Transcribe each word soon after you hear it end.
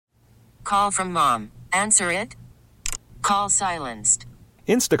Call from mom. Answer it. Call silenced.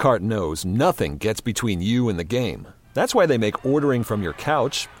 Instacart knows nothing gets between you and the game. That's why they make ordering from your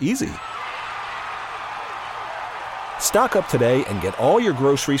couch easy. Stock up today and get all your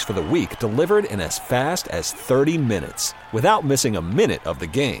groceries for the week delivered in as fast as 30 minutes without missing a minute of the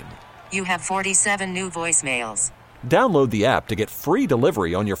game. You have 47 new voicemails. Download the app to get free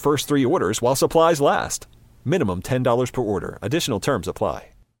delivery on your first 3 orders while supplies last. Minimum $10 per order. Additional terms apply.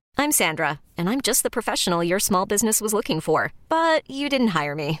 I'm Sandra, and I'm just the professional your small business was looking for. But you didn't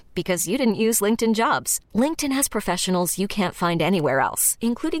hire me because you didn't use LinkedIn Jobs. LinkedIn has professionals you can't find anywhere else,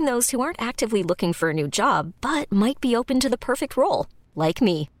 including those who aren't actively looking for a new job, but might be open to the perfect role, like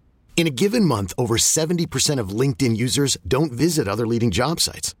me. In a given month, over 70% of LinkedIn users don't visit other leading job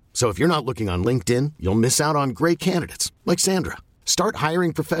sites. So if you're not looking on LinkedIn, you'll miss out on great candidates like Sandra. Start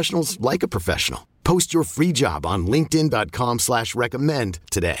hiring professionals like a professional. Post your free job on linkedin.com/recommend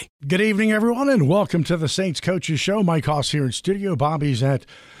today. Good evening, everyone, and welcome to the Saints Coaches Show. Mike Hoss here in studio. Bobby's at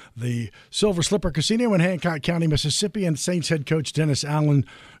the Silver Slipper Casino in Hancock County, Mississippi, and Saints head coach Dennis Allen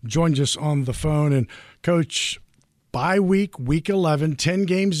joins us on the phone. And, Coach, bye week, week 11, 10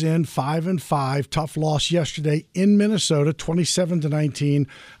 games in, 5-5. Tough loss yesterday in Minnesota, 27-19.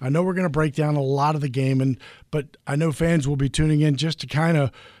 I know we're going to break down a lot of the game, but I know fans will be tuning in just to kind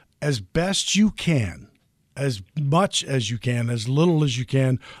of, as best you can, as much as you can, as little as you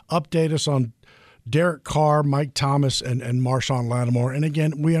can, update us on Derek Carr, Mike Thomas, and Marshawn Lattimore. And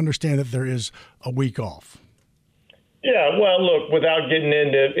again, we understand that there is a week off. Yeah, well, look, without getting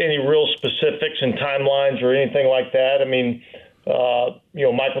into any real specifics and timelines or anything like that, I mean,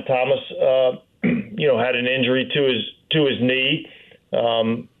 Michael Thomas, had an injury to his knee,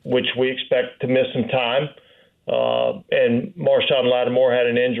 which we expect to miss some time. And Marshawn Lattimore had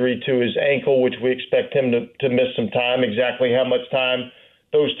an injury to his ankle, which we expect him to miss some time. Exactly how much time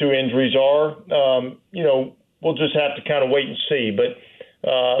those two injuries are, we'll just have to kind of wait and see. But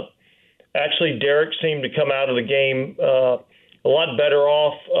actually, Derek seemed to come out of the game a lot better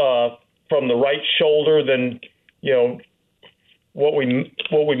off from the right shoulder than what we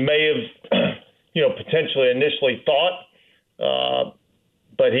may have potentially initially thought.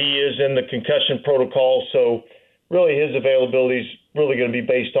 But he is in the concussion protocol, so really his availability is really going to be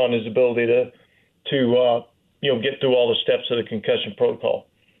based on his ability to get through all the steps of the concussion protocol.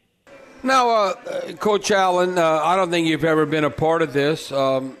 Now, Coach Allen, I don't think you've ever been a part of this,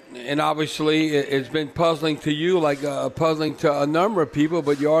 and obviously it's been puzzling to you, like puzzling to a number of people,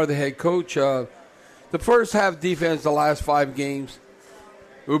 but you are the head coach. The first half defense the last 5 games,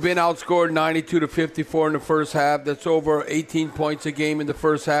 we've been outscored 92-54 in the first half. That's over 18 points a game in the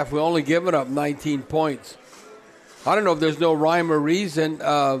first half. We've only given up 19 points. I don't know if there's no rhyme or reason.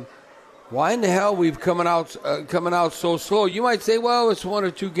 Why in the hell we've coming out so slow? You might say, well, it's 1 or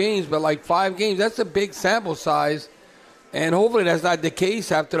 2 games, but like 5 games, that's a big sample size. And hopefully that's not the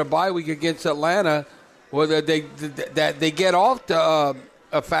case after the bye week against Atlanta, where they get off to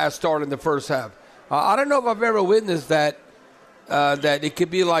a fast start in the first half. I don't know if I've ever witnessed that it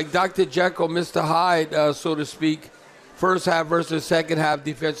could be like Dr. Jekyll, Mr. Hyde, so to speak, first half versus second half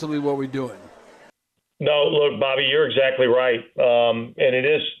defensively, what we're doing. No, look, Bobby, you're exactly right, and it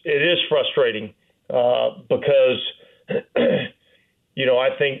is frustrating because I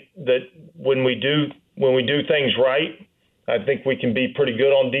think that when we do things right, I think we can be pretty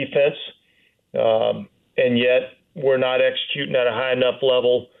good on defense, and yet we're not executing at a high enough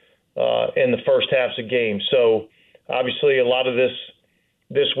level in the first halves of games. So obviously, a lot of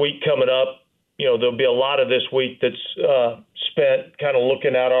this week coming up, there'll be a lot of this week that's spent kind of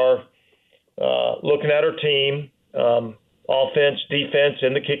looking at our team, offense, defense,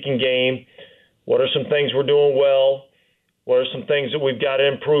 and the kicking game. What are some things we're doing well? What are some things that we've got to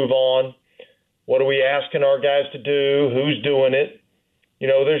improve on? What are we asking our guys to do? Who's doing it?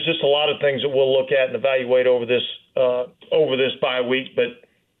 There's just a lot of things that we'll look at and evaluate over this bye week. But,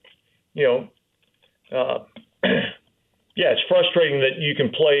 it's frustrating that you can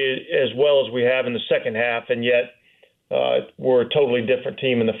play as well as we have in the second half, and yet we're a totally different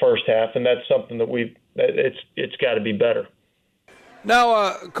team in the first half, and that's something that it's got to be better.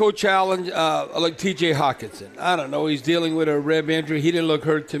 Now, Coach Allen, like T.J. Hockenson, I don't know, he's dealing with a rib injury. He didn't look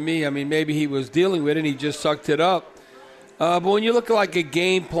hurt to me. I mean, maybe he was dealing with it and he just sucked it up. But when you look at like a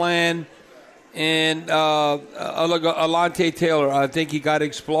game plan and like Alontae Taylor, I think he got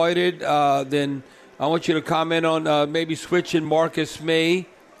exploited. Then I want you to comment on maybe switching Marcus May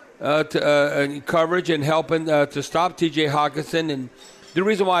to coverage and helping to stop T.J. Hockenson. And the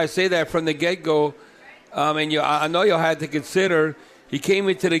reason why I say that from the get-go, I know you'll have to consider, he came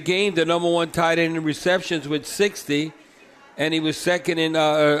into the game the number 1 tight end in receptions with 60, and he was second in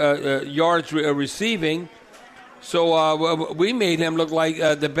yards receiving. So we made him look like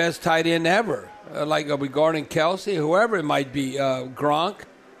the best tight end ever, regarding Kelsey, whoever it might be, Gronk,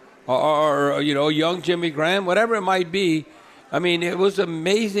 or young Jimmy Graham, whatever it might be. I mean, it was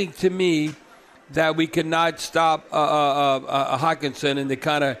amazing to me that we could not stop Hockenson in the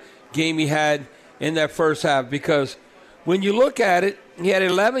kind of game he had in that first half. Because when you look at it, he had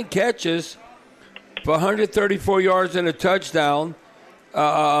 11 catches for 134 yards and a touchdown,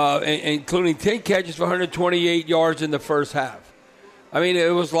 including 10 catches for 128 yards in the first half. I mean,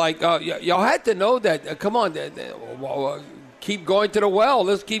 it was like, y'all had to know that. Come on, keep going to the well.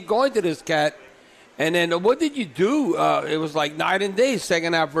 Let's keep going to this cat. And then what did you do? It was like night and day,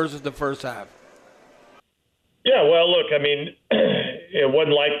 second half versus the first half. Yeah, well, look, I mean, it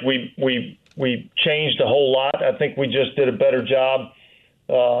wasn't like we changed a whole lot. I think we just did a better job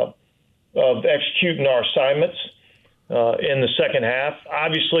of executing our assignments in the second half.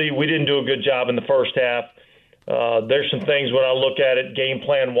 Obviously, we didn't do a good job in the first half. There's some things when I look at it game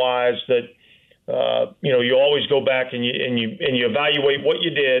plan wise that you always go back and you evaluate what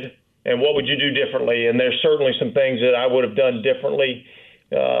you did and what would you do differently. And there's certainly some things that I would have done differently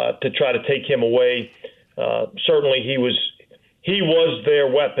to try to take him away. Certainly, he was their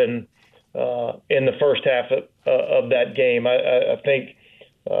weapon in the first half of that game. I think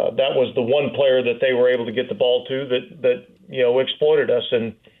that was the one player that they were able to get the ball to that exploited us,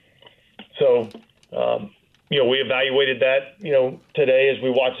 and so we evaluated that today as we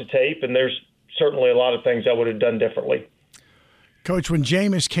watched the tape, and there's certainly a lot of things I would have done differently. Coach, when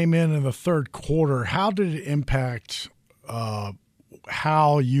Jameis came in the third quarter, how did it impact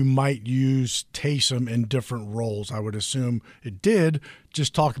how you might use Taysom in different roles? I would assume it did.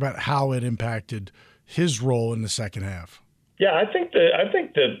 Just talk about how it impacted his role in the second half. Yeah, I think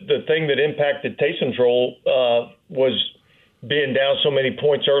the thing that impacted Taysom's role was being down so many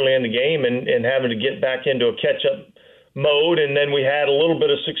points early in the game and having to get back into a catch-up mode. And then we had a little bit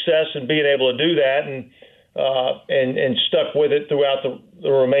of success in being able to do that and stuck with it throughout the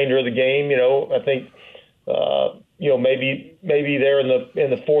remainder of the game. I think maybe there in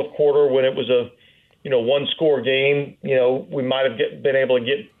the fourth quarter when it was a one-score game, we might have been able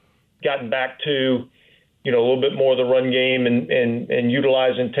to gotten back to a little bit more of the run game and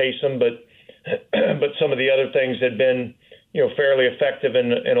utilizing Taysom, but some of the other things had been fairly effective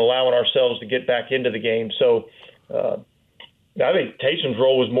in allowing ourselves to get back into the game. So I think Taysom's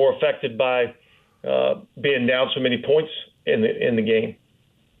role was more affected by being down so many points in the game.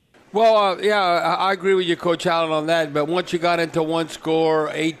 Well, I agree with you, Coach Allen, on that. But once you got into one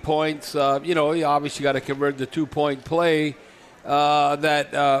score, 8 points, you obviously got to convert the 2-point play. I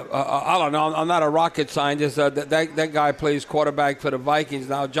don't know. I'm not a rocket scientist. That guy plays quarterback for the Vikings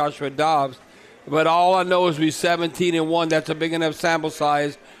now, Joshua Dobbs. But all I know is we're 17-1. That's a big enough sample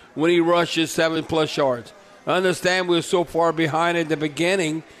size when he rushes 7+ yards. I understand we were so far behind at the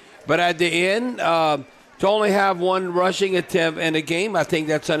beginning, but at the end, to only have one rushing attempt in a game, I think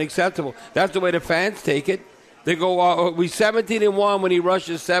that's unacceptable. That's the way the fans take it. They go, we 17-1 when he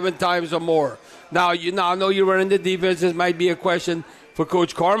rushes 7 times or more. Now, I know you're running the defense. This might be a question for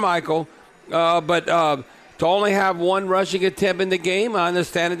Coach Carmichael, but to only have one rushing attempt in the game, I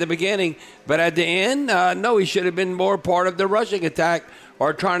understand at the beginning. But at the end, no, he should have been more part of the rushing attack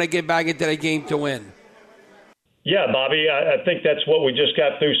or trying to get back into the game to win. Yeah, Bobby, I think that's what we just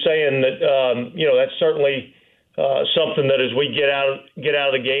got through saying, that that's certainly something that as we get out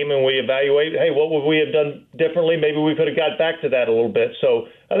of the game and we evaluate, hey, what would we have done differently? Maybe we could have got back to that a little bit. So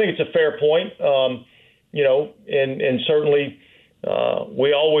I think it's a fair point, and certainly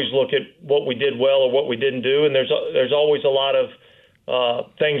we always look at what we did well or what we didn't do, and there's always a lot of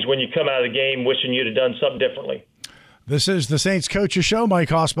things when you come out of the game wishing you'd have done something differently. This is the Saints Coaches Show. Mike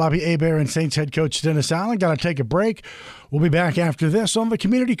Hoss, Bobby Hebert, and Saints head coach Dennis Allen. Got to take a break. We'll be back after this on the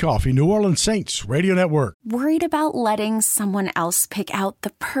Community Coffee New Orleans Saints Radio Network. Worried about letting someone else pick out the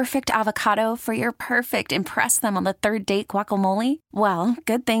perfect avocado for your perfect impress them on the third date guacamole? Well,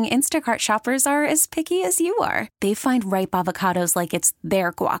 good thing Instacart shoppers are as picky as you are. They find ripe avocados like it's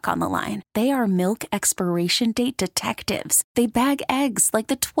their guac on the line. They are milk expiration date detectives. They bag eggs like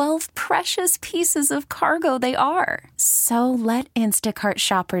the 12 precious pieces of cargo they are. So let Instacart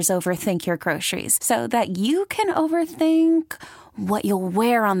shoppers overthink your groceries so that you can overthink what you'll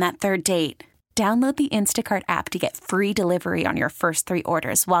wear on that third date. Download the Instacart app to get free delivery on your first 3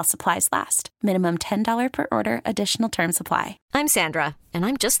 orders while supplies last. Minimum $10 per order. Additional terms apply. I'm Sandra, and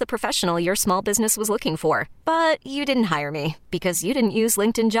I'm just the professional your small business was looking for. But you didn't hire me because you didn't use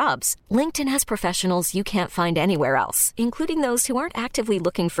LinkedIn Jobs. LinkedIn has professionals you can't find anywhere else, including those who aren't actively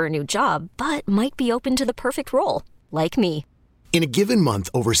looking for a new job, but might be open to the perfect role, like me. In a given month,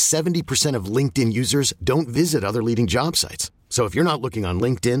 over 70% of LinkedIn users don't visit other leading job sites. So if you're not looking on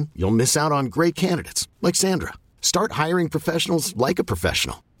LinkedIn, you'll miss out on great candidates like Sandra. Start hiring professionals like a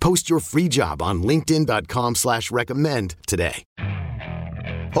professional. Post your free job on linkedin.com/recommend today.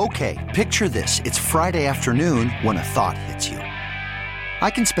 Okay, picture this. It's Friday afternoon when a thought hits you. I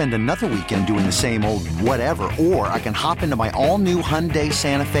can spend another weekend doing the same old whatever, or I can hop into my all-new Hyundai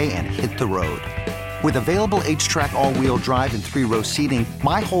Santa Fe and hit the road. With available H-Track all-wheel drive and 3-row seating,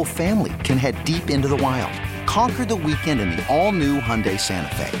 my whole family can head deep into the wild. Conquer the weekend in the all-new Hyundai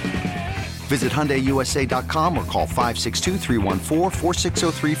Santa Fe. Visit HyundaiUSA.com or call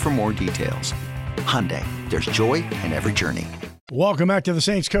 562-314-4603 for more details. Hyundai, there's joy in every journey. Welcome back to the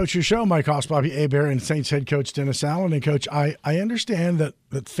Saints Coaches Show. Mike Hoss, Bobby Hebert, and Saints head coach Dennis Allen. And, Coach, I understand that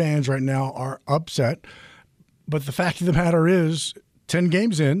fans right now are upset, but the fact of the matter is 10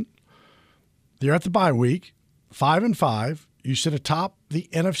 games in, you're at the bye week, 5-5. You sit atop the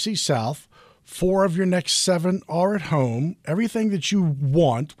NFC South. 4 of your next 7 are at home. Everything that you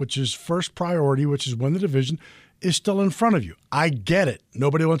want, which is first priority, which is win the division, is still in front of you. I get it.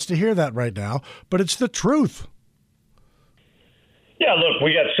 Nobody wants to hear that right now, but it's the truth. Yeah, look,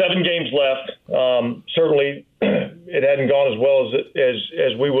 we got 7 games left. Certainly, it hadn't gone as well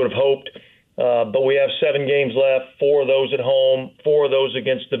as we would have hoped, but we have 7 games left. 4 of those at home, 4 of those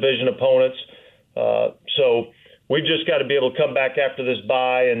against division opponents. So we've just got to be able to come back after this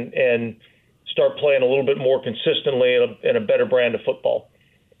bye and start playing a little bit more consistently in a better brand of football.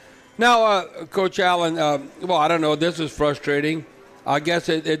 Now, Coach Allen, well, I don't know. This is frustrating. I guess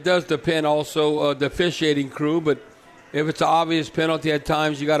it does depend also the officiating crew, but if it's an obvious penalty at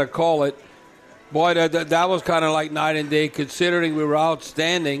times, you got to call it. Boy, that was kind of like night and day, considering we were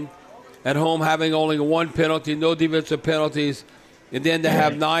outstanding at home, having only 1 penalty, no defensive penalties, and then to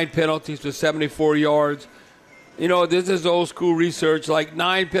have 9 penalties for 74 yards. You know, this is old school research, like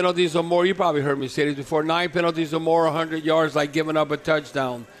 9 penalties or more. You probably heard me say this before. 9 penalties or more, 100 yards, like giving up a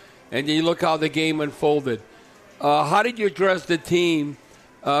touchdown. And then you look how the game unfolded. How did you address the team?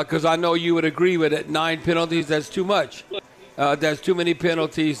 Because I know you would agree with it. 9 penalties, that's too much. That's too many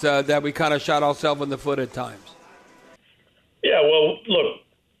penalties that we kind of shot ourselves in the foot at times. Yeah, well, look,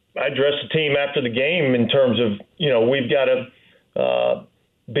 I addressed the team after the game in terms of, we've got to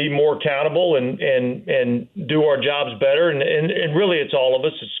be more accountable and do our jobs better. And really it's all of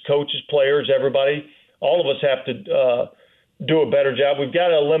us. It's coaches, players, everybody. All of us have to do a better job. We've got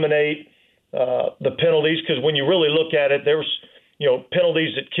to eliminate the penalties because when you really look at it, there's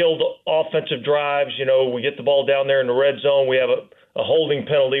penalties that killed offensive drives. We get the ball down there in the red zone. We have a holding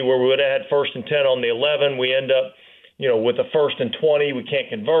penalty where we would have had 1st and 10 on the 11. We end up, with a 1st and 20. We can't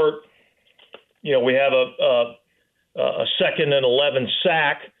convert. We have a 2nd and 11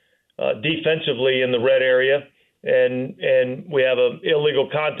 sack defensively in the red area, and we have an illegal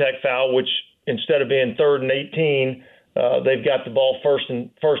contact foul, which instead of being 3rd and 18, they've got the ball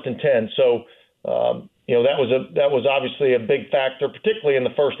 1st and 10. So that was obviously a big factor, particularly in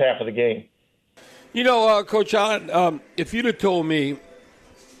the first half of the game. Coach Allen, if you'd have told me,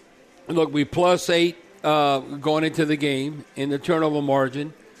 look, we +8 going into the game in the turnover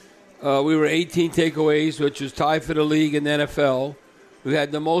margin. We were 18 takeaways, which was tied for the league in the NFL. We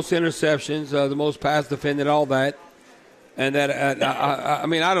had the most interceptions, the most pass defended, all that. And that, I'd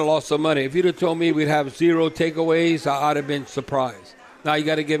have lost some money. If you'd have told me we'd have 0 takeaways, I'd have been surprised. Now, you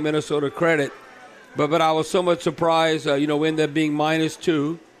got to give Minnesota credit. But I was somewhat surprised, we ended up being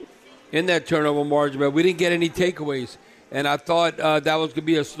 -2 in that turnover margin. But we didn't get any takeaways. And I thought that was going to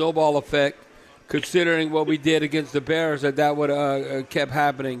be a snowball effect, considering what we did against the Bears, that would have kept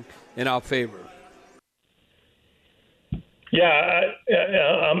happening in our favor. Yeah,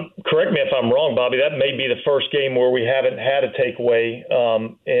 correct me if I'm wrong, Bobby. That may be the first game where we haven't had a takeaway.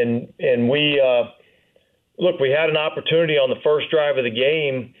 And we we had an opportunity on the first drive of the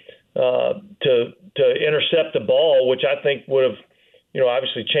game to intercept the ball, which I think would have,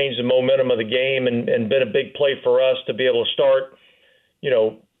 obviously changed the momentum of the game and been a big play for us to be able to start,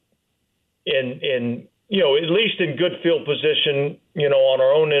 in at least in good field position, on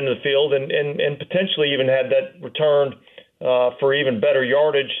our own end of the field and potentially even had that returned for even better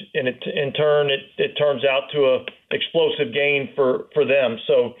yardage. And in turn, it turns out to a explosive gain for them.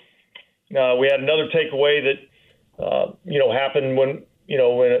 So we had another takeaway that, happened when,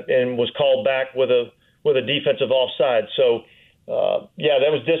 and was called back with a defensive offside. So,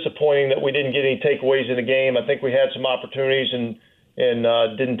 that was disappointing that we didn't get any takeaways in the game. I think we had some opportunities and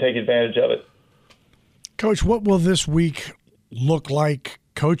didn't take advantage of it. Coach, what will this week look like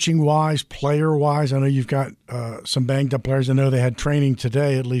coaching-wise, player-wise? I know you've got some banged-up players. I know they had training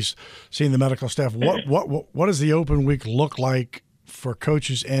today, at least seeing the medical staff. What does the open week look like for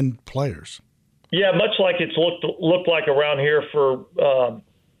coaches and players? Yeah, much like it's looked like around here for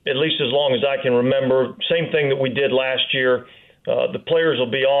at least as long as I can remember. Same thing that we did last year. The players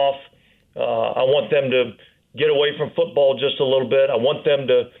will be off. I want them to get away from football just a little bit. I want them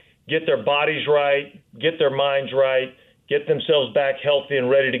to get their bodies right, get their minds right, get themselves back healthy and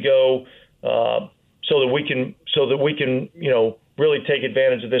ready to go, so that we can really take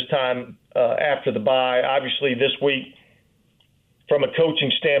advantage of this time after the bye. Obviously, this week, from a coaching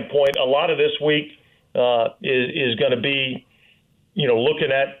standpoint, a lot of this week is going to be,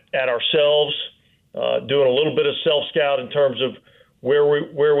 looking at ourselves, doing a little bit of self-scout in terms of where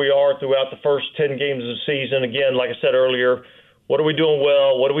we are throughout the first 10 games of the season. Again, like I said earlier, what are we doing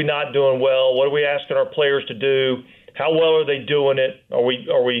well? What are we not doing well? What are we asking our players to do? How well are they doing it? Are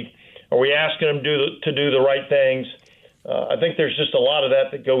we asking them to do the right things? I think there's just a lot of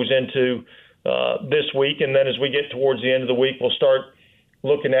that goes into this week, and then as we get towards the end of the week, we'll start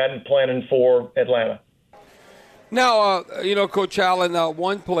looking at and planning for Atlanta. Now, Coach Allen,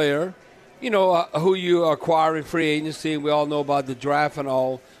 one player, who you acquire in free agency, and we all know about the draft and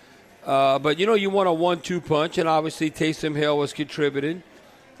all. But, you want a 1-2 punch, and obviously Taysom Hill was contributing,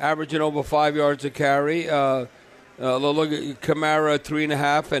 averaging over 5 yards a carry. Look at Kamara,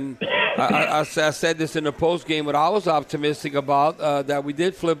 3.5. And I said this in the postgame, but I was optimistic about that we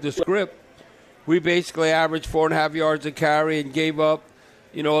did flip the script. We basically averaged 4.5 yards a carry and gave up,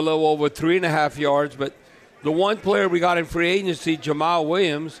 a little over 3.5 yards. But the one player we got in free agency, Jamal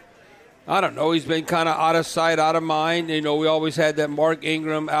Williams, I don't know. He's been kind of out of sight, out of mind. We always had that Mark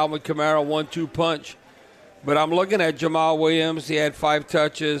Ingram, Alvin Kamara 1-2 punch. But I'm looking at Jamal Williams. He had 5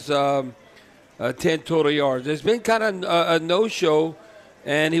 touches, 10 total yards. It's been kind of a no-show,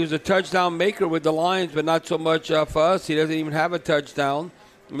 and he was a touchdown maker with the Lions, but not so much for us. He doesn't even have a touchdown.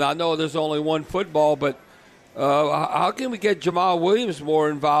 Now, I know there's only one football, but how can we get Jamal Williams more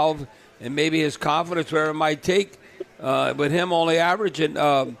involved and maybe his confidence where it might take, with him only averaging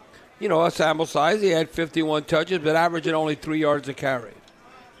a sample size. He had 51 touches, but averaging only 3 yards a carry.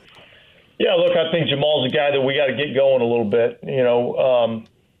 Yeah, look, I think Jamal's a guy that we got to get going a little bit.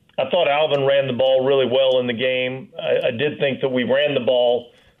 I thought Alvin ran the ball really well in the game. I did think that we ran the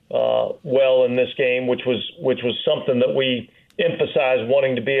ball well in this game, which was something that we emphasized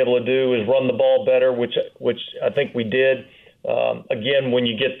wanting to be able to do, is run the ball better, which I think we did. Again, when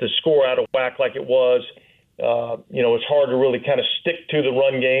you get the score out of whack like it was, it's hard to really kind of stick to the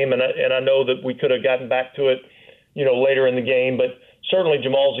run game, and I know that we could have gotten back to it, later in the game. But certainly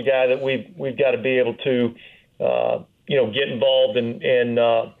Jamal's a guy that we've got to be able to, get involved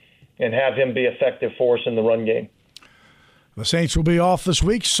and have him be effective for us in the run game. The Saints will be off this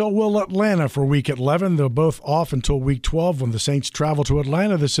week, so will Atlanta for Week 11. They're both off until Week 12 when the Saints travel to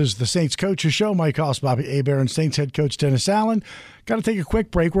Atlanta. This is the Saints Coaches Show. Mike Hoss, Bobby Hebert, and Saints head coach Dennis Allen. Got to take a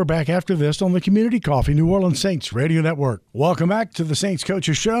quick break. We're back after this on the Community Coffee New Orleans Saints Radio Network. Welcome back to the Saints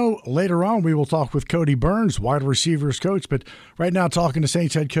Coaches Show. Later on, we will talk with Kodi Burns, wide receivers coach. But right now, talking to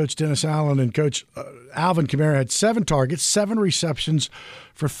Saints head coach Dennis Allen, and Coach Alvin Kamara had 7 targets, 7 receptions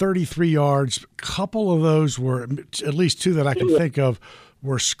for 33 yards. A couple of those were, at least 2 that I can think of,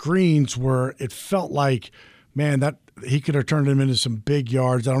 were screens where it felt like, man, that he could have turned them into some big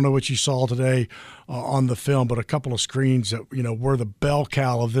yards. I don't know what you saw today on the film, but a couple of screens that, were the bell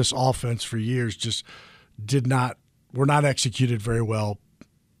cow of this offense for years just were not executed very well,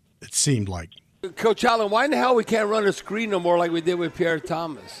 it seemed like. Coach Allen, why in the hell we can't run a screen no more like we did with Pierre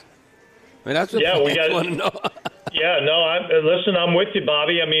Thomas? I mean, that's what we want to know. Yeah, no, listen, I'm with you,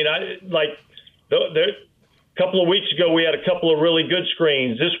 Bobby. I mean, a couple of weeks ago, we had a couple of really good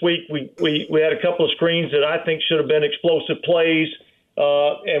screens. This week, we had a couple of screens that I think should have been explosive plays,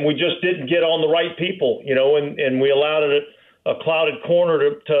 and we just didn't get on the right people, and we allowed a clouded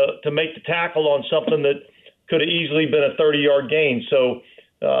corner to make the tackle on something that could have easily been a 30-yard gain. So,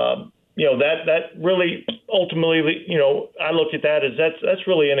 that really ultimately, I look at that as that's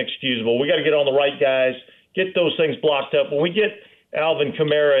really inexcusable. We got to get on the right guys, get those things blocked up. When we get Alvin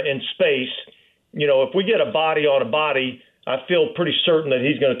Kamara in space, if we get a body on a body, I feel pretty certain that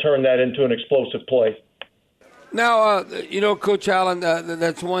he's going to turn that into an explosive play. Now, Coach Allen,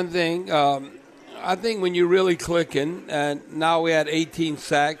 that's one thing. I think when you're really clicking, and now we had 18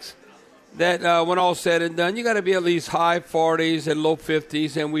 sacks, that when all said and done, you got to be at least high 40s and low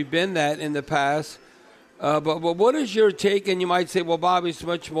 50s, and we've been that in the past. But what is your take? And you might say, well, Bobby's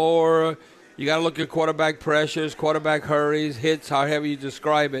much more. You got to look at quarterback pressures, quarterback hurries, hits, however you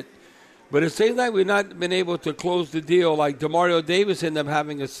describe it. But it seems like we've not been able to close the deal. Like DeMario Davis ended up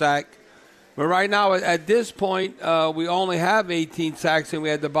having a sack. But right now, at this point, we only have 18 sacks, and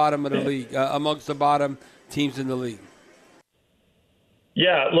we're at the bottom of the league, amongst the bottom teams in the league.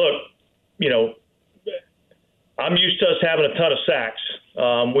 Yeah, look, I'm used to us having a ton of sacks.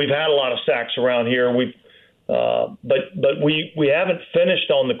 We've had a lot of sacks around here. But we haven't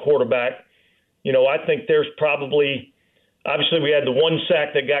finished on the quarterback. I think there's probably, obviously we had the one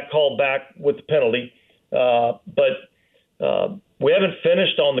sack that got called back with the penalty, but we haven't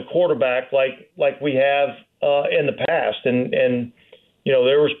finished on the quarterback like we have in the past. And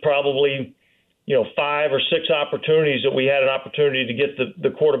there was probably 5 or 6 opportunities that we had an opportunity to get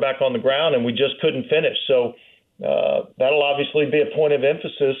the quarterback on the ground, and we just couldn't finish. So that'll obviously be a point of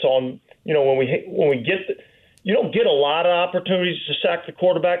emphasis on when we get you don't get a lot of opportunities to sack the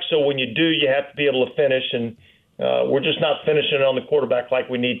quarterback. So when you do, you have to be able to finish, and we're just not finishing on the quarterback like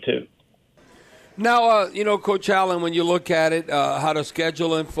we need to. Now, Coach Allen, when you look at it, how the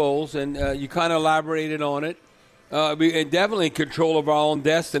schedule unfolds, and you kind of elaborated on it, we're definitely in control of our own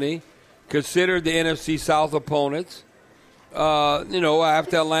destiny. Consider the NFC South opponents.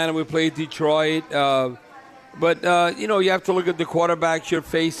 After Atlanta, we played Detroit. But you have to look at the quarterbacks you're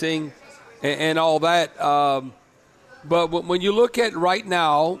facing and all that. But when you look at right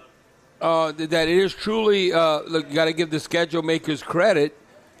now, that it is truly, look, you got to give the schedule makers credit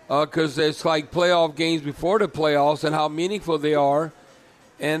because it's like playoff games before the playoffs and how meaningful they are.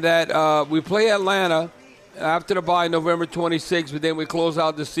 And that we play Atlanta after the bye November 26th, but then we close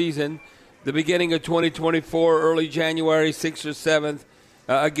out the season the beginning of 2024, early January 6th or 7th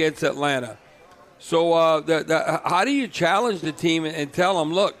against Atlanta. So how do you challenge the team and tell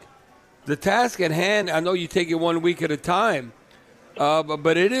them, look, the task at hand, I know you take it 1 week at a time,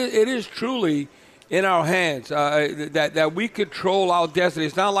 but it is truly in our hands that we control our destiny.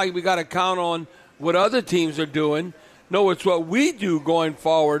 It's not like we got to count on what other teams are doing. No, it's what we do going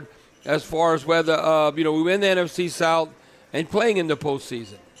forward as far as whether we win the NFC South and playing in the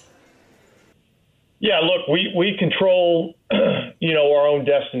postseason. Yeah, look, we control, our own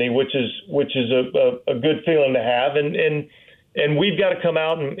destiny, which is a good feeling to have, and we've got to come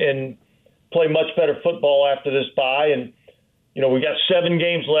out and play much better football after this bye. And we got 7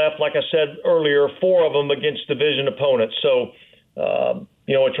 games left, like I said earlier, 4 of them against division opponents. So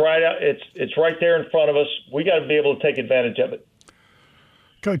it's right there in front of us. We got to be able to take advantage of it.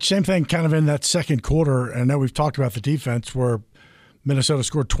 Coach, same thing kind of in that second quarter. I know we've talked about the defense where Minnesota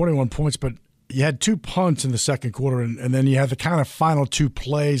scored 21 points, but you had 2 punts in the second quarter, and then you had the kind of final 2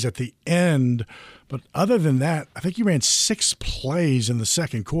 plays at the end. But other than that, I think you ran 6 plays in the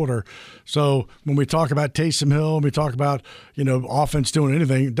second quarter. So when we talk about Taysom Hill, we talk about, offense doing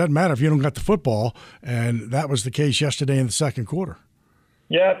anything, it doesn't matter if you don't got the football, and that was the case yesterday in the second quarter.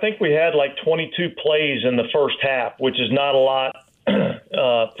 Yeah, I think we had like 22 plays in the first half, which is not a lot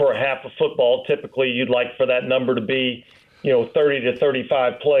for a half of football. Typically, you'd like for that number to be, 30 to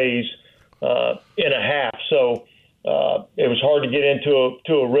 35 plays in a half. So it was hard to get into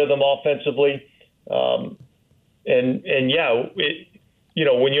a rhythm offensively. When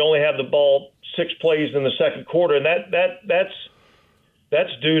you only have the ball 6 plays in the second quarter, and that's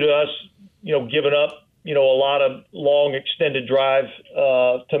due to us, giving up, a lot of long extended drive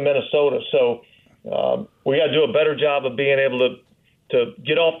to Minnesota. So we got to do a better job of being able to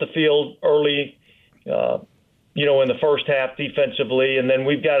get off the field early, in the first half defensively, and then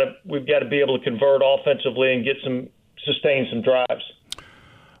we've got to be able to convert offensively and sustain some drives.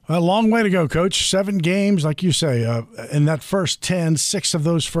 A long way to go, Coach. 7 games, like you say, in that first 10, 6 of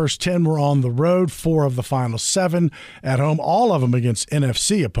those first 10 were on the road, 4 of the final 7 at home, all of them against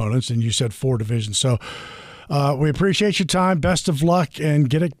NFC opponents, and you said 4 divisions. So we appreciate your time. Best of luck, and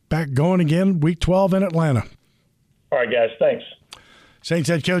get it back going again, Week 12 in Atlanta. All right, guys. Thanks. Saints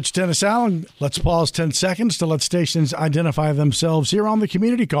head coach Dennis Allen. Let's pause 10 seconds to let stations identify themselves here on the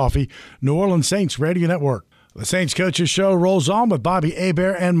Community Coffee New Orleans Saints Radio Network. The Saints Coaches Show rolls on with Bobby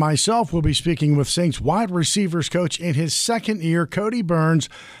Hebert and myself. We'll be speaking with Saints wide receivers coach in his second year, Kodi Burns.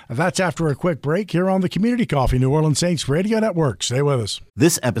 That's after a quick break here on the Community Coffee New Orleans Saints Radio Network. Stay with us.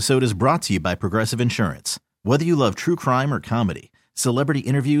 This episode is brought to you by Progressive Insurance. Whether you love true crime or comedy, celebrity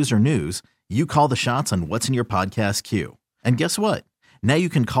interviews or news, you call the shots on what's in your podcast queue. And guess what? Now you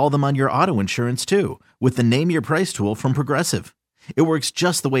can call them on your auto insurance too with the Name Your Price tool from Progressive. It works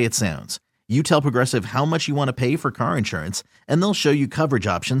just the way it sounds. You tell Progressive how much you want to pay for car insurance, and they'll show you coverage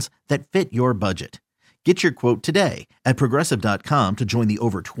options that fit your budget. Get your quote today at Progressive.com to join the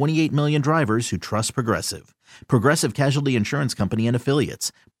over 28 million drivers who trust Progressive. Progressive Casualty Insurance Company and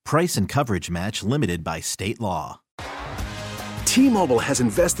Affiliates. Price and coverage match limited by state law. T-Mobile has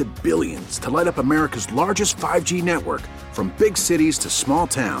invested billions to light up America's largest 5G network, from big cities to small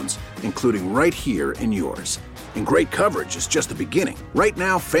towns, including right here in yours. And great coverage is just the beginning. Right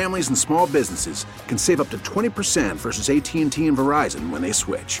now, families and small businesses can save up to 20% versus AT&T and Verizon when they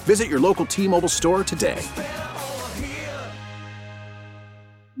switch. Visit your local T-Mobile store today.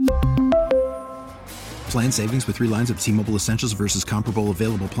 Plan savings with 3 lines of T-Mobile Essentials versus comparable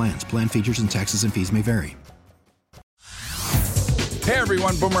available plans. Plan features and taxes and fees may vary. Hey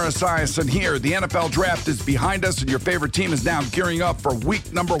everyone, Boomer Esiason here. The NFL Draft is behind us and your favorite team is now gearing up for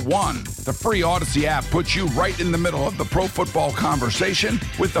week number 1. The free Odyssey app puts you right in the middle of the pro football conversation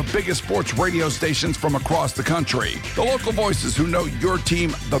with the biggest sports radio stations from across the country. The local voices who know your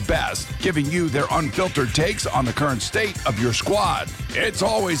team the best, giving you their unfiltered takes on the current state of your squad. It's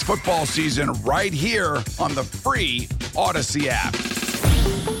always football season right here on the free Odyssey app.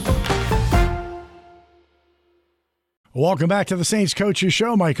 Welcome back to the Saints Coaches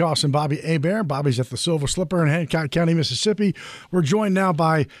Show. Mike Hoss and Bobby Hebert. Bobby's at the Silver Slipper in Hancock County, Mississippi. We're joined now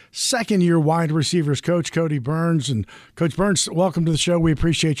by second-year wide receivers coach Kodi Burns. And Coach Burns, welcome to the show. We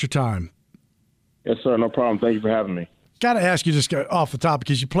appreciate your time. Yes, sir. No problem. Thank you for having me. Got to ask you just off the top,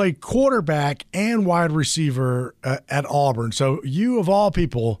 because you played quarterback and wide receiver at Auburn. So you, of all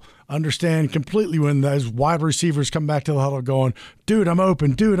people, understand completely when those wide receivers come back to the huddle going, dude, I'm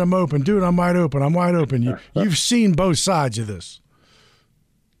open, dude, I'm open, dude, I'm wide open, I'm wide open. You've seen both sides of this.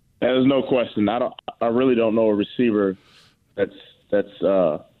 There's no question. I really don't know a receiver that's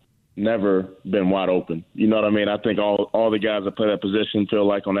never been wide open. You know what I mean? I think all the guys that play that position feel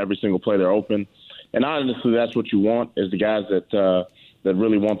like on every single play they're open. And honestly, that's what you want, is the guys that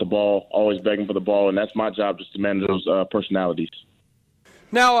really want the ball, always begging for the ball, and that's my job, just to manage those personalities.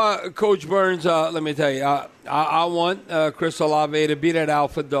 Now, Coach Burns, let me tell you, I want Chris Olave to be that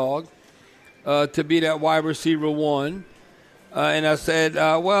alpha dog, to be that wide receiver 1. And I said,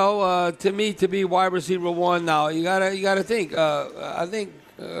 to me, to be wide receiver 1 now, you gotta think. I think,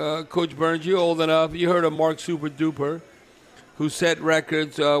 Coach Burns, you're old enough. You heard of Mark Super Duper, who set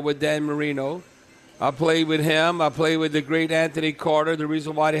records with Dan Marino. I played with him. I played with the great Anthony Carter, the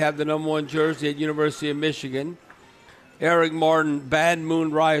reason why they have the number 1 jersey at University of Michigan. Eric Martin, Bad Moon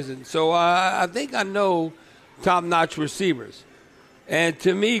Rising. So I think I know top-notch receivers. And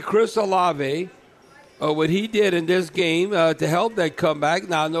to me, Chris Olave, what he did in this game to help that comeback,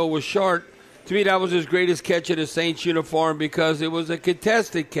 now I know it was short. To me, that was his greatest catch in the Saints uniform because it was a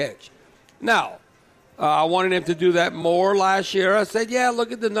contested catch. Now, I wanted him to do that more last year. I said, yeah,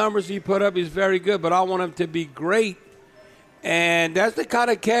 look at the numbers he put up. He's very good, but I want him to be great. And that's the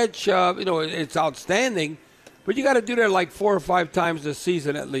kind of catch, it's outstanding, but you got to do that like 4 or 5 times a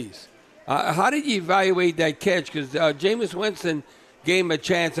season at least. How did you evaluate that catch? Because Jameis Winston gave him a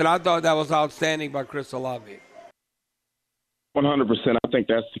chance, and I thought that was outstanding by Chris Olave. 100%. I think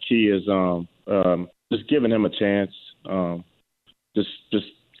that's the key, is just giving him a chance, just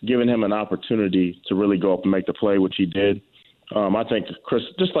giving him an opportunity to really go up and make the play, which he did. I think Chris,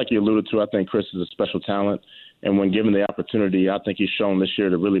 just like you alluded to, I think Chris is a special talent. And when given the opportunity, I think he's shown this year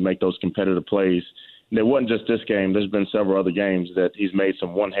to really make those competitive plays. And it wasn't just this game. There's been several other games that he's made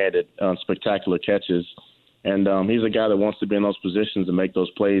some one-handed spectacular catches. And he's a guy that wants to be in those positions and make those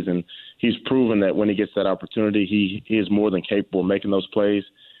plays. And he's proven that when he gets that opportunity, he is more than capable of making those plays.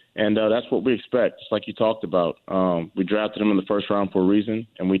 And that's what we expect, just like you talked about. We drafted him in the first round for a reason,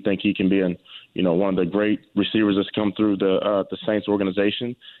 and we think he can be one of the great receivers that's come through the Saints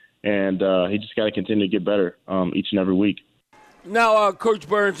organization. And he just got to continue to get better each and every week. Now, Coach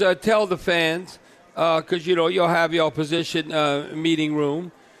Burns, tell the fans, because, you'll have your position meeting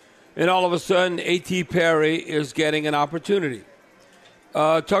room, and all of a sudden A.T. Perry is getting an opportunity.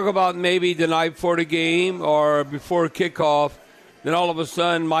 Talk about maybe the night before the game or before kickoff. Then all of a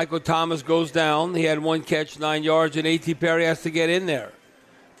sudden, Michael Thomas goes down. He had 1 catch, 9 yards, and A.T. Perry has to get in there.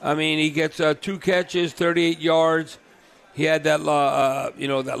 I mean, he gets 2 catches, 38 yards. He had that,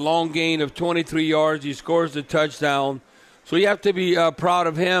 that long gain of 23 yards. He scores the touchdown. So you have to be proud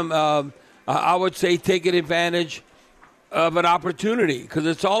of him. I would say taking advantage of an opportunity, because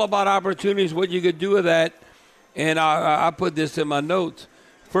it's all about opportunities, what you could do with that. And I put this in my notes.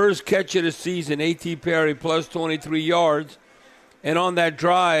 First catch of the season, A.T. Perry plus 23 yards. And on that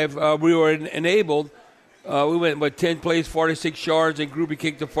drive, we were enabled. We went 10 plays, 46 yards, and Groupie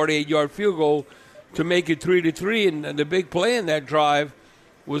kicked a 48-yard field goal to make it 3-3. And the big play in that drive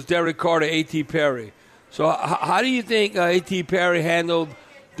was Derek Carr to A.T. Perry. So how do you think A.T. Perry handled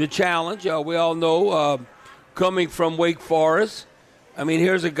the challenge? We all know coming from Wake Forest. I mean,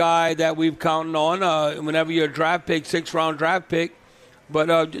 here's a guy that we've counted on whenever you're a draft pick, 6th-round draft pick.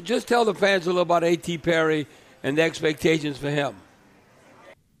 But just tell the fans a little about A.T. Perry and the expectations for him.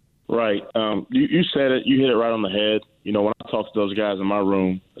 Right. You said it. You hit it right on the head. You know, when I talk to those guys in my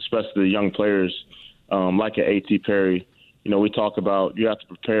room, especially the young players, like an A.T. Perry, you know, we talk about you have to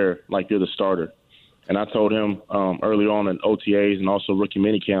prepare like you're the starter. And I told him early on in OTAs and also rookie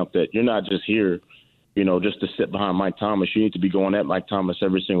minicamp that you're not just here, you know, just to sit behind Mike Thomas. You need to be going at Mike Thomas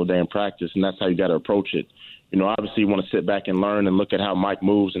every single day in practice, and that's how you got to approach it. You know, obviously you want to sit back and learn and look at how Mike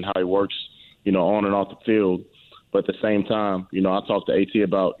moves and how he works, you know, on and off the field. But at the same time, you know, I talked to AT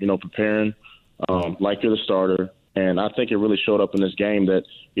about, you know, preparing like you're the starter. And I think it really showed up in this game that,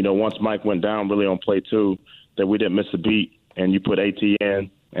 you know, once Mike went down really on play 2, that we didn't miss a beat. And you put AT in,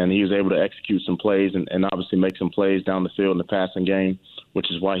 and he was able to execute some plays and obviously make some plays down the field in the passing game,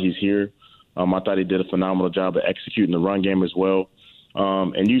 which is why he's here. I thought he did a phenomenal job of executing the run game as well.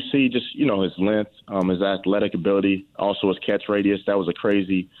 And you see just, you know, his length, his athletic ability, also his catch radius. That was a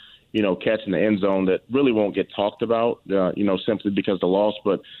crazy, you know, catch in the end zone that really won't get talked about, you know, simply because of the loss.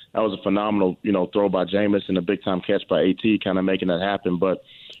 But that was a phenomenal, you know, throw by Jameis and a big-time catch by AT kind of making that happen. But,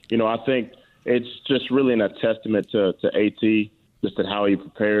 you know, I think it's just really a testament to AT, just at how he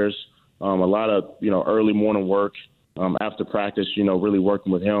prepares. A lot of, you know, early morning work after practice, you know, really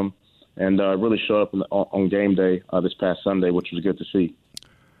working with him. And really showed up on game day this past Sunday, which was good to see.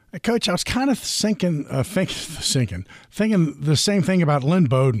 Coach, I was kind of thinking the same thing about Lynn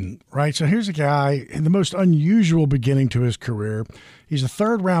Bowden, right? So here's a guy in the most unusual beginning to his career. He's a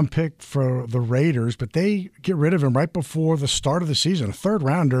third-round pick for the Raiders, but they get rid of him right before the start of the season. A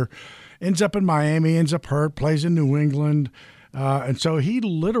third-rounder ends up in Miami, ends up hurt, plays in New England. And so he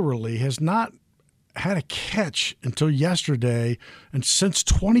literally has not had a catch until yesterday and since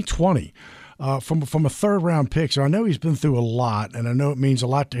 2020 from a third-round pick. So I know he's been through a lot, and I know it means a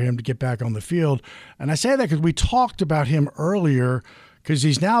lot to him to get back on the field. And I say that because we talked about him earlier because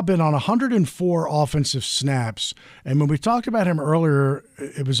he's now been on 104 offensive snaps. And when we talked about him earlier,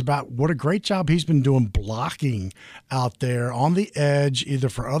 it was about what a great job he's been doing blocking out there on the edge, either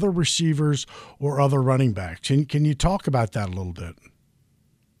for other receivers or other running backs. Can you talk about that a little bit?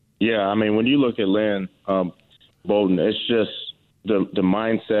 Yeah, I mean, when you look at Lynn Bowden, it's just the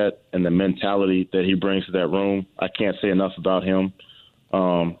mindset and the mentality that he brings to that room. I can't say enough about him.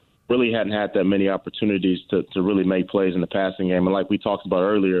 Really hadn't had that many opportunities to really make plays in the passing game. And like we talked about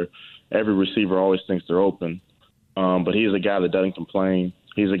earlier, every receiver always thinks they're open. But he's a guy that doesn't complain.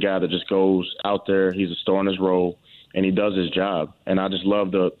 He's a guy that just goes out there. He's a star in his role, and he does his job. And I just love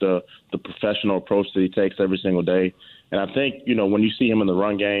the professional approach that he takes every single day. And I think, you know, when you see him in the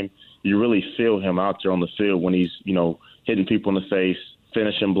run game, you really feel him out there on the field when he's, you know, hitting people in the face,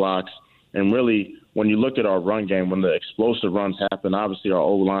 finishing blocks. And really, when you look at our run game, when the explosive runs happen, obviously our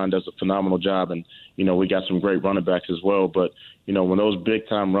O-line does a phenomenal job. And, you know, we got some great running backs as well. But, you know, when those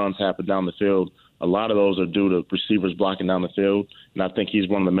big-time runs happen down the field, a lot of those are due to receivers blocking down the field. And I think he's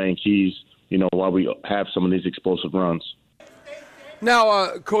one of the main keys, you know, why we have some of these explosive runs.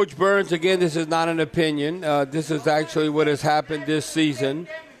 Now, Coach Burns, again, this is not an opinion. This is actually what has happened this season,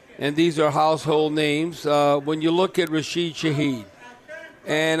 and these are household names. When you look at Rashid Shaheed,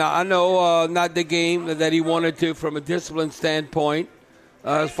 and I know not the game that he wanted to from a discipline standpoint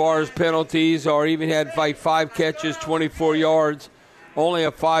as far as penalties, or even had like 5 catches, 24 yards, only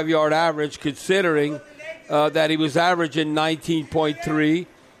a 5-yard average, considering that he was averaging 19.3,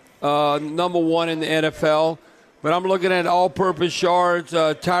 number 1 in the NFL. But I'm looking at all-purpose yards.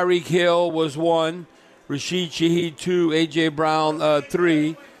 Tyreek Hill was 1, Rashid Shaheed 2, A.J. Brown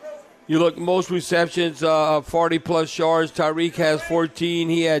 3. You look most receptions, 40-plus yards. Tyreek has 14.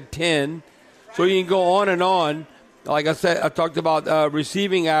 He had 10. So you can go on and on. Like I said, I talked about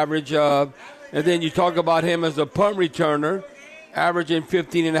receiving average, and then you talk about him as a punt returner, averaging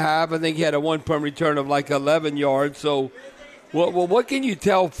 15.5. I think he had a 1 punt return of like 11 yards. So what can you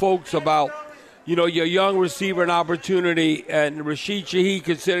tell folks about, you know, your young receiver and opportunity, and Rashid Shaheed,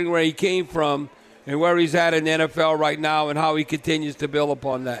 considering where he came from and where he's at in the NFL right now and how he continues to build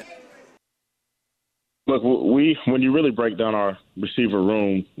upon that? Look, when you really break down our receiver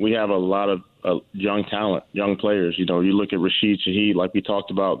room, we have a lot of young talent, young players. You know, you look at Rashid Shaheed, like we talked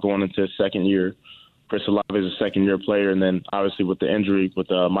about, going into his second year. Chris Olave is a second-year player, and then obviously with the injury,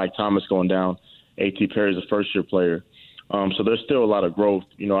 with Mike Thomas going down, A.T. Perry is a first-year player. So there's still a lot of growth.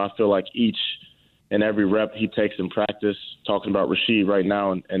 You know, I feel like each and every rep he takes in practice, talking about Rashid right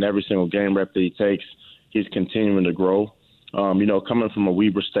now, and every single game rep that he takes, he's continuing to grow. You know, coming from a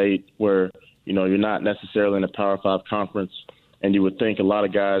Weber State where, you know, you're not necessarily in a Power 5 conference, and you would think a lot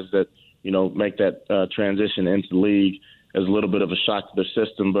of guys that, you know, make that transition into the league is a little bit of a shock to their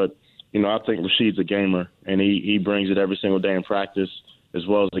system. But, you know, I think Rashid's a gamer, and he brings it every single day in practice as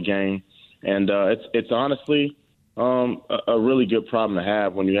well as the game. And it's honestly a really good problem to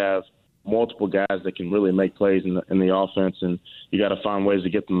have when you have multiple guys that can really make plays in the offense, and you got to find ways to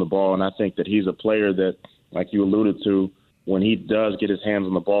get them the ball. And I think that he's a player that, like you alluded to, when he does get his hands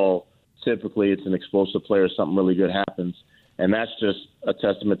on the ball, typically it's an explosive player. Something really good happens, and that's just a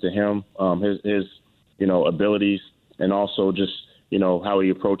testament to him, his abilities, and also just how he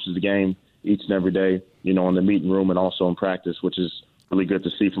approaches the game each and every day, in the meeting room and also in practice, which is really good to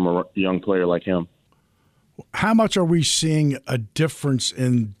see from a young player like him. How much are we seeing a difference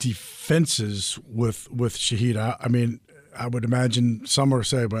in defenses with Shaheed? I mean, I would imagine some are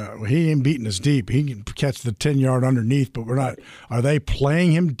saying, well, he ain't beating us deep. He can catch the 10-yard underneath, but we're not. Are they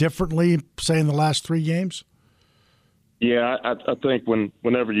playing him differently, say, in the last 3 games? Yeah, I think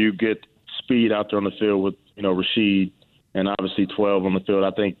whenever you get speed out there on the field with, Rashid and obviously 12 on the field,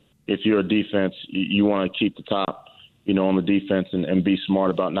 I think if you're a defense, you want to keep the top, on the defense and be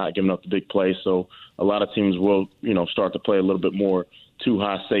smart about not giving up the big play. So a lot of teams will, start to play a little bit more 2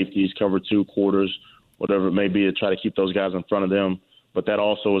 high safeties, cover 2 quarters, whatever it may be, to try to keep those guys in front of them. But that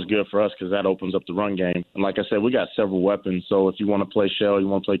also is good for us because that opens up the run game. And like I said, we got several weapons. So if you want to play shell, you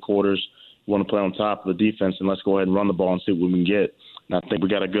want to play quarters, you want to play on top of the defense, and let's go ahead and run the ball and see what we can get. And I think we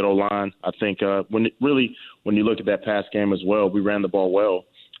got a good O-line. I think when you look at that pass game as well, we ran the ball well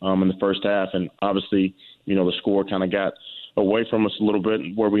in the first half. And obviously, the score kind of got away from us a little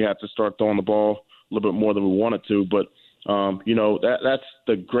bit where we had to start throwing the ball a little bit more than we wanted to. But, that's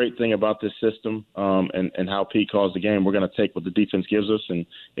the great thing about this system and how Pete calls the game. We're going to take what the defense gives us. And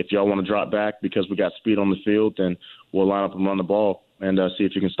if y'all want to drop back because we got speed on the field, then we'll line up and run the ball and see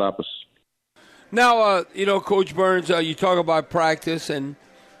if you can stop us. Now, Coach Burns, you talk about practice, and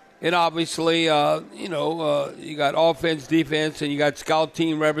obviously, you got offense, defense, and you got scout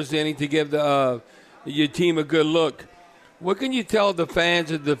team representing to give your team a good look. What can you tell the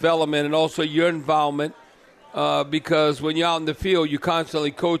fans of development and also your involvement? Because when you're out in the field, you're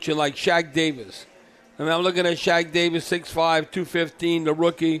constantly coaching like Shaq Davis. I mean, I'm looking at Shaq Davis, 6'5", 215, the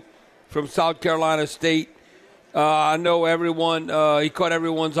rookie from South Carolina State. I know everyone, he caught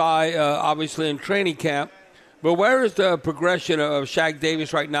everyone's eye, obviously, in training camp. But where is the progression of Shaq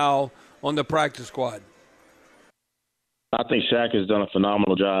Davis right now on the practice squad? I think Shaq has done a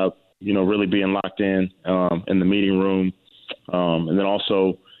phenomenal job, really being locked in the meeting room. And then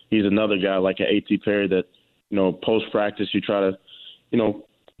also he's another guy like an A.T. Perry that, post-practice you try to,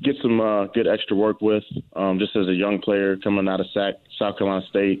 get some good extra work with. Just as a young player coming out of South Carolina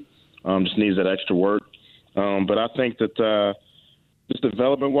State, just needs that extra work. But I think that just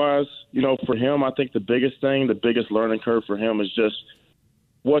development-wise, for him, I think the biggest learning curve for him is just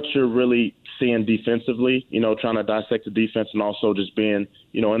what you're really seeing defensively, trying to dissect the defense and also just being,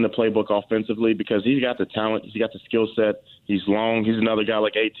 in the playbook offensively because he's got the talent, he's got the skill set, he's long, he's another guy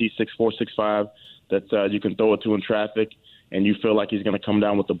like AT, 6'4", 6'5", that you can throw it to in traffic and you feel like he's going to come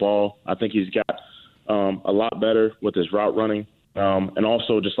down with the ball. I think he's got a lot better with his route running. And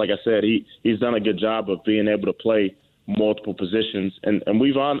also, just like I said, he's done a good job of being able to play multiple positions. And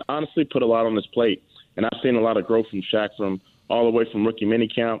we've honestly put a lot on his plate. And I've seen a lot of growth from Shaq from all the way from rookie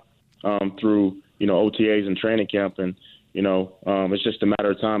minicamp through, OTAs and training camp. And, it's just a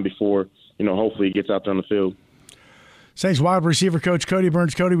matter of time before, hopefully he gets out there on the field. Saints wide receiver coach Kodi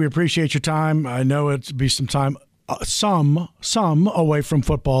Burns. Kodi, we appreciate your time. I know it'll be some time. Some away from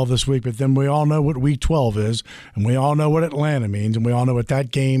football this week, but then we all know what Week 12 is, and we all know what Atlanta means, and we all know what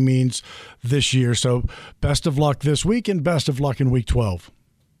that game means this year. So best of luck this week, and best of luck in Week 12.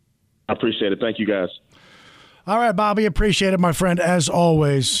 I appreciate it. Thank you, guys. All right, Bobby, appreciate it, my friend. As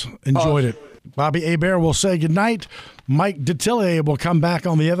always, enjoyed it. Bobby Hebert will say goodnight. Mike Detillier will come back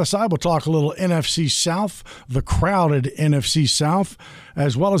on the other side. We'll talk a little NFC South, the crowded NFC South,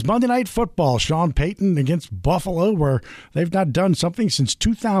 as well as Monday Night Football. Sean Payton against Buffalo, where they've not done something since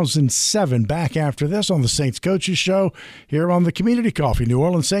 2007. Back after this on the Saints Coaches Show here on the Community Coffee New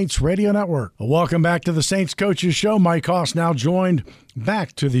Orleans Saints Radio Network. Welcome back to the Saints Coaches Show. Mike Hoss now joined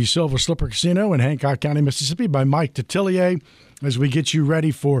back to the Silver Slipper Casino in Hancock County, Mississippi by Mike Detillier as we get you ready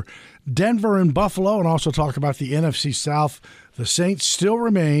for Denver and Buffalo and also talk about the NFC South. The Saints still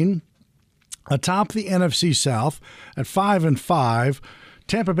remain atop the NFC South at 5-5.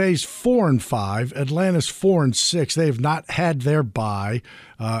 Tampa Bay's 4-5. Atlanta's 4-6. They have not had their bye.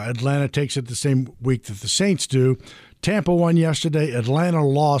 Atlanta takes it the same week that the Saints do. Tampa won yesterday. Atlanta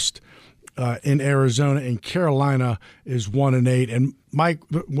lost in Arizona, and Carolina is 1-8. And Mike,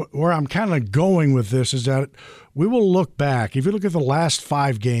 where I'm kind of going with this is that we will look back. If you look at the last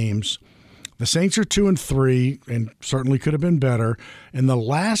 5 games, the Saints are 2-3 and certainly could have been better. In the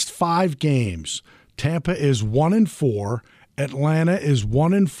last 5 games, Tampa is 1-4, Atlanta is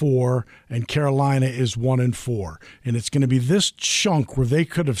 1-4, and Carolina is 1-4. And it's going to be this chunk where they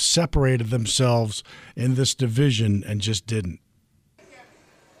could have separated themselves in this division and just didn't.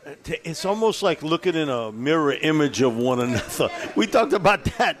 It's almost like looking in a mirror image of one another. We talked about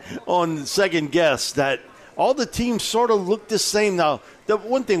that on Second Guess, that all the teams sort of look the same. Now, the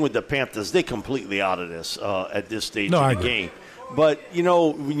one thing with the Panthers, they're completely out of this at this stage of the game. But,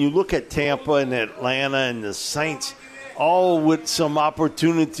 when you look at Tampa and Atlanta and the Saints, all with some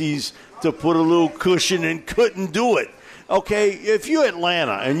opportunities to put a little cushion and couldn't do it. Okay, if you're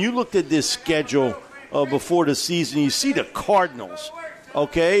Atlanta and you looked at this schedule before the season, you see the Cardinals,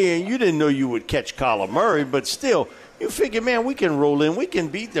 okay, and you didn't know you would catch Kyler Murray, but still, you figure, man, we can roll in, we can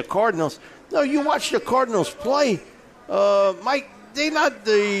beat the Cardinals. No, you watch the Cardinals play, Mike, they're not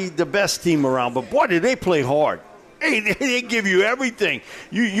the best team around, but boy, did they play hard. Hey, they give you everything.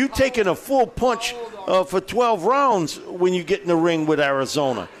 You taking a full punch for 12 rounds when you get in the ring with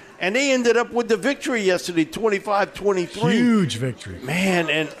Arizona. And they ended up with the victory yesterday, 25-23. Huge victory. Man,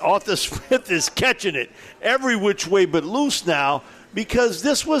 and Arthur Smith is catching it every which way but loose now, because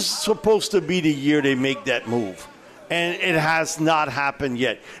this was supposed to be the year they make that move. And it has not happened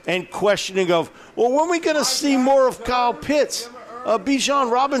yet. And questioning of, well, when are we going to see more of Kyle Pitts?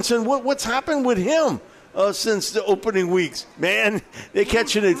 Bijan Robinson, what's happened with him? Since the opening weeks. Man, they're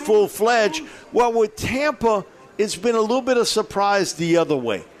catching it full-fledged. Well, with Tampa, it's been a little bit of surprise the other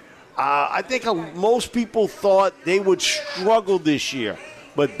way. I think most people thought they would struggle this year.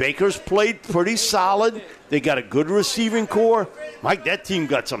 But Baker's played pretty solid. They got a good receiving core. Mike, that team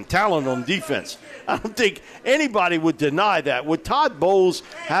got some talent on defense. I don't think anybody would deny that. What Todd Bowles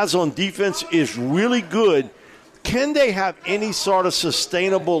has on defense is really good. Can they have any sort of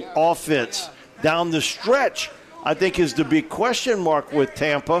sustainable offense down the stretch, I think, is the big question mark with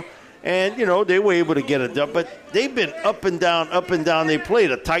Tampa. And, they were able to get it done. But they've been up and down, up and down. They played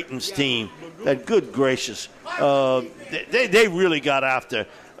a Titans team that, good gracious, they really got after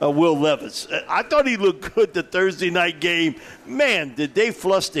Will Levis. I thought he looked good the Thursday night game. Man, did they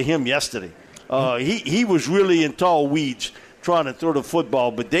fluster him yesterday. He was really in tall weeds trying to throw the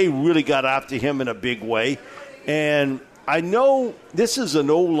football, but they really got after him in a big way. And I know this is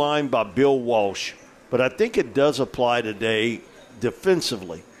an old line by Bill Walsh, but I think it does apply today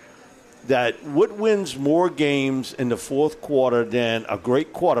defensively, that what wins more games in the fourth quarter than a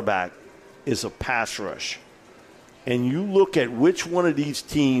great quarterback is a pass rush. And you look at which one of these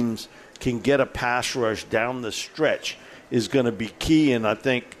teams can get a pass rush down the stretch is going to be key. And I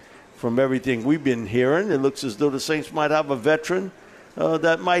think from everything we've been hearing, it looks as though the Saints might have a veteran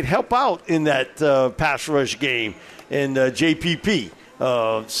that might help out in that pass rush game. And JPP.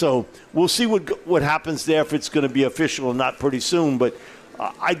 So we'll see what happens there, if it's going to be official or not pretty soon. But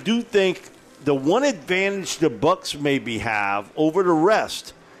I do think the one advantage the Bucs maybe have over the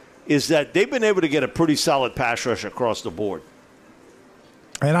rest is that they've been able to get a pretty solid pass rush across the board.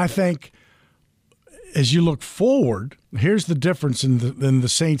 And I think as you look forward, here's the difference in the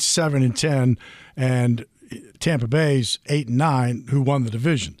Saints 7-10 and Tampa Bay's 8-9, who won the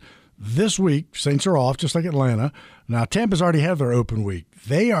division. This week, Saints are off, just like Atlanta. Now, Tampa's already had their open week.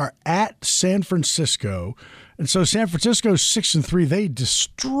 They are at San Francisco. And so San Francisco's 6-3. They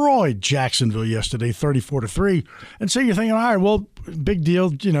destroyed Jacksonville yesterday, 34-3. And so you're thinking, all right, well, big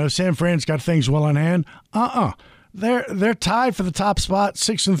deal. San Fran's got things well in hand. They're tied for the top spot,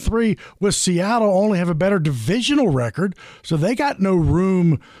 6-3, with Seattle only have a better divisional record, so they got no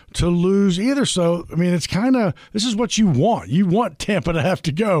room to lose either. So, I mean, it's kind of, this is what you want. You want Tampa to have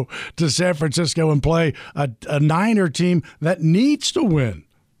to go to San Francisco and play a Niner team that needs to win.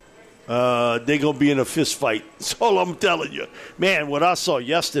 They're going to be in a fist fight. That's all I'm telling you. Man, what I saw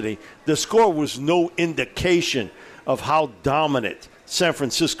yesterday, the score was no indication of how dominant San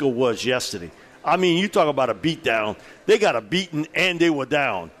Francisco was yesterday. I mean, you talk about a beatdown. They got a beating and they were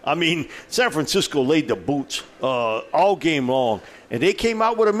down. I mean, San Francisco laid the boots all game long, and they came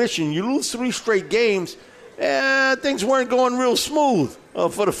out with a mission. You lose 3 straight games, things weren't going real smooth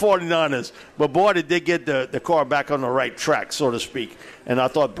for the 49ers. But, boy, did they get the car back on the right track, so to speak. And I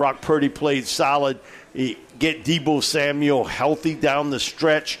thought Brock Purdy played solid. Get Deebo Samuel healthy down the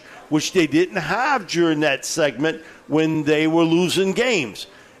stretch, which they didn't have during that segment when they were losing games.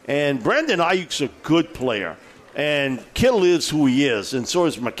 And Brandon Ayuk's a good player, and Kittle is who he is, and so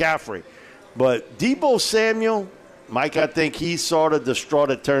is McCaffrey. But Deebo Samuel, Mike, I think he's sort of the straw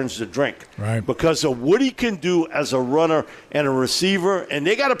that turns the drink. Right. Because of what he can do as a runner and a receiver, and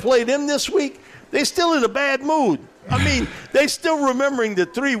they got to play them this week. They're still in a bad mood. I mean, they're still remembering the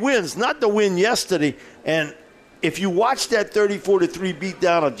 3 wins, not the win yesterday. And if you watch that 34-3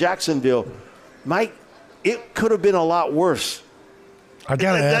 beatdown of Jacksonville, Mike, it could have been a lot worse. I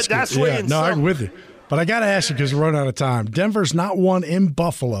got to ask you. Yeah, no, I'm with you. But I got to ask you because we're running out of time. Denver's not won in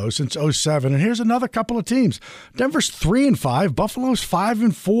Buffalo since 2007. And here's another couple of teams. Denver's 3-5. Buffalo's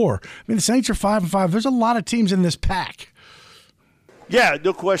 5-4. I mean, the Saints are 5-5. There's a lot of teams in this pack. Yeah,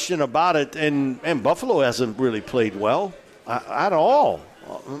 no question about it. And Buffalo hasn't really played well at all.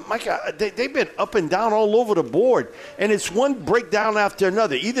 My God, they've been up and down all over the board. And it's one breakdown after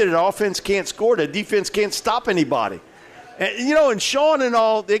another. Either the offense can't score, the defense can't stop anybody. And, and Sean and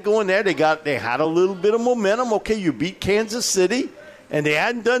all, they go in there. They had a little bit of momentum. Okay, you beat Kansas City, and they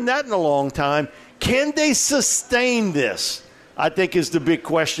hadn't done that in a long time. Can they sustain this? I think is the big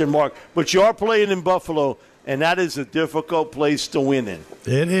question mark. But you are playing in Buffalo, and that is a difficult place to win in.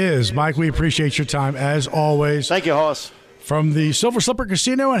 It is. Mike, we appreciate your time, as always. Thank you, Hoss. From the Silver Slipper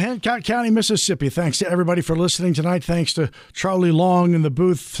Casino in Hancock County, Mississippi. Thanks to everybody for listening tonight. Thanks to Charlie Long in the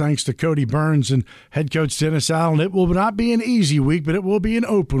booth. Thanks to Kodi Burns and head coach Dennis Allen. It will not be an easy week, but it will be an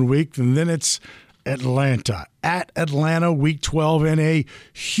open week. And then it's Atlanta. At Atlanta, week 12 in a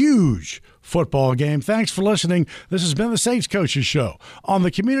huge football game. Thanks for listening. This has been the Saints Coaches Show on the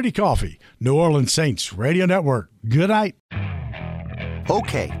Community Coffee New Orleans Saints Radio Network. Good night.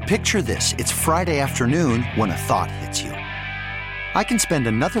 Okay, picture this. It's Friday afternoon when a thought hits you. I can spend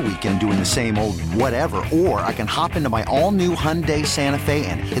another weekend doing the same old whatever, or I can hop into my all-new Hyundai Santa Fe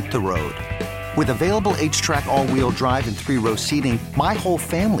and hit the road. With available H-Track all-wheel drive and 3-row seating, my whole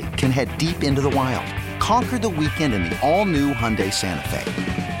family can head deep into the wild. Conquer the weekend in the all-new Hyundai Santa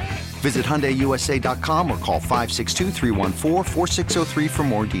Fe. Visit HyundaiUSA.com or call 562-314-4603 for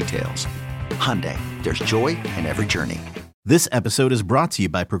more details. Hyundai, there's joy in every journey. This episode is brought to you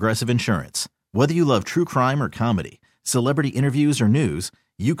by Progressive Insurance. Whether you love true crime or comedy, celebrity interviews or news,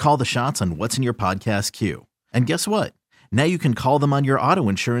 you call the shots on what's in your podcast queue. And guess what? Now you can call them on your auto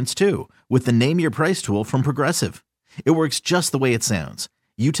insurance too with the Name Your Price tool from Progressive. It works just the way it sounds.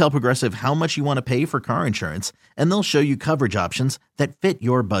 You tell Progressive how much you want to pay for car insurance, and they'll show you coverage options that fit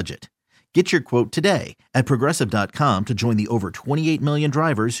your budget. Get your quote today at Progressive.com to join the over 28 million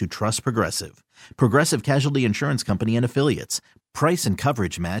drivers who trust Progressive. Progressive Casualty Insurance Company and Affiliates. Price and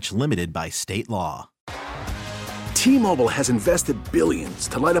coverage match limited by state law. T-Mobile has invested billions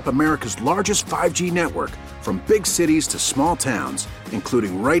to light up America's largest 5G network, from big cities to small towns,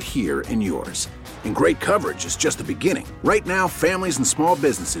 including right here in yours. And great coverage is just the beginning. Right now, families and small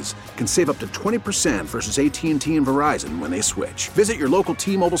businesses can save up to 20% versus AT&T and Verizon when they switch. Visit your local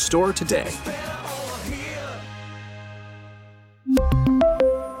T-Mobile store today.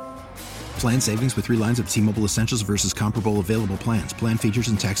 Plan savings with 3 lines of T-Mobile Essentials versus comparable available plans. Plan features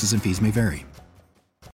and taxes and fees may vary.